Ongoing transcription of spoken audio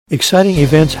Exciting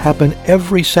events happen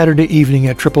every Saturday evening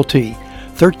at Triple T,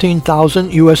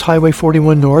 13,000 U.S. Highway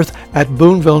 41 North at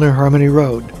Boonville near Harmony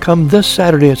Road. Come this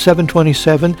Saturday at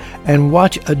 7:27 and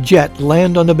watch a jet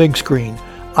land on the big screen.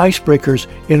 Icebreakers,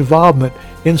 involvement,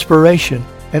 inspiration,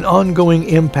 and ongoing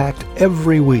impact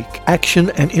every week. Action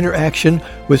and interaction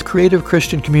with creative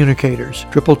Christian communicators.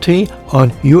 Triple T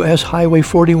on U.S. Highway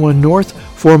 41 North,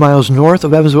 4 miles north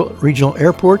of Evansville Regional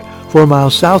Airport, 4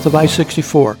 miles south of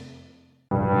I-64.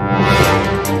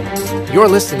 You're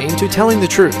listening to Telling the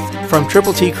Truth from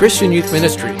Triple T Christian Youth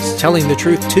Ministries, telling the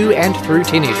truth to and through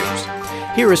teenagers.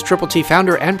 Here is Triple T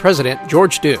founder and president,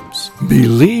 George Dooms.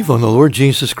 Believe on the Lord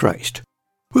Jesus Christ.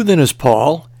 Who then is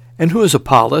Paul, and who is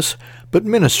Apollos, but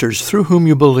ministers through whom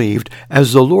you believed,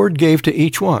 as the Lord gave to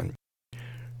each one?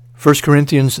 1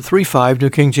 Corinthians 3:5, New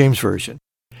King James Version.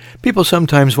 People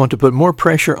sometimes want to put more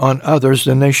pressure on others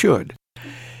than they should.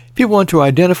 People want to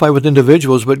identify with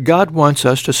individuals, but God wants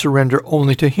us to surrender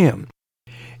only to Him.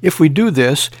 If we do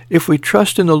this, if we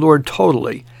trust in the Lord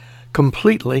totally,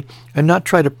 completely, and not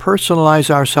try to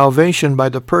personalize our salvation by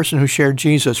the person who shared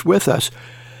Jesus with us,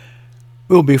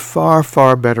 we'll be far,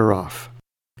 far better off.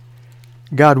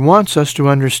 God wants us to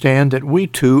understand that we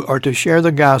too are to share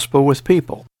the gospel with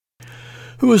people.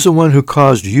 Who is the one who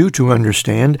caused you to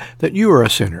understand that you are a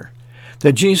sinner,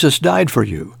 that Jesus died for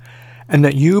you, and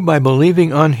that you, by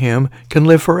believing on Him, can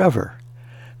live forever?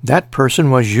 That person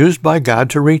was used by God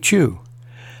to reach you.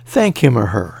 Thank him or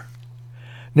her.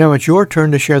 Now it's your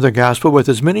turn to share the gospel with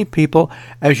as many people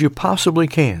as you possibly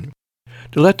can,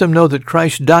 to let them know that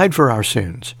Christ died for our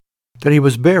sins, that He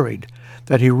was buried,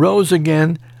 that He rose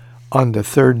again on the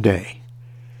third day.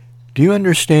 Do you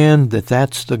understand that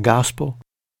that's the gospel?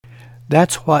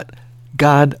 That's what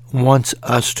God wants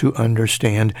us to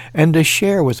understand and to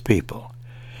share with people.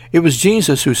 It was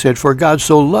Jesus who said, "For God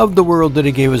so loved the world that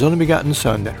He gave His only begotten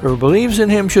Son, that whoever believes in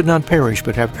Him should not perish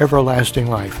but have everlasting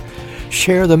life."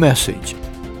 Share the message.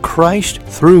 Christ,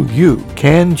 through you,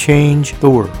 can change the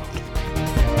world.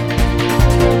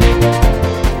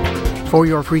 For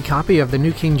your free copy of the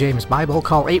New King James Bible,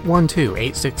 call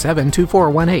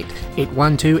 812-867-2418,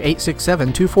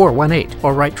 812-867-2418,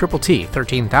 or write Triple T,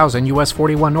 13,000 U.S.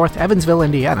 41 North, Evansville,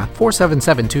 Indiana,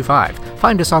 47725.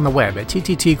 Find us on the web at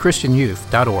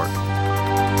tttchristianyouth.org.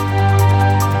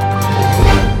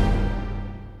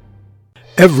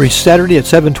 Every Saturday at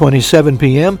 7:27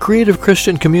 p.m., creative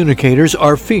Christian communicators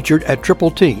are featured at Triple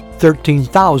T,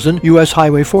 13,000 U.S.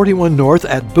 Highway 41 North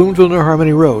at Boonville near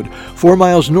Harmony Road, 4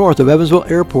 miles north of Evansville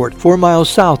Airport, 4 miles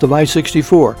south of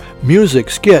I-64.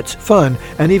 Music, skits, fun,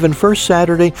 and even first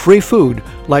Saturday free food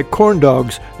like corn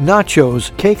dogs, nachos,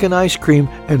 cake and ice cream,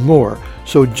 and more.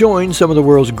 So join some of the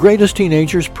world's greatest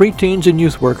teenagers, preteens, and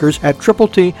youth workers at Triple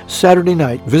T Saturday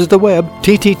night. Visit the web,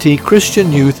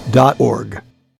 tttchristianyouth.org.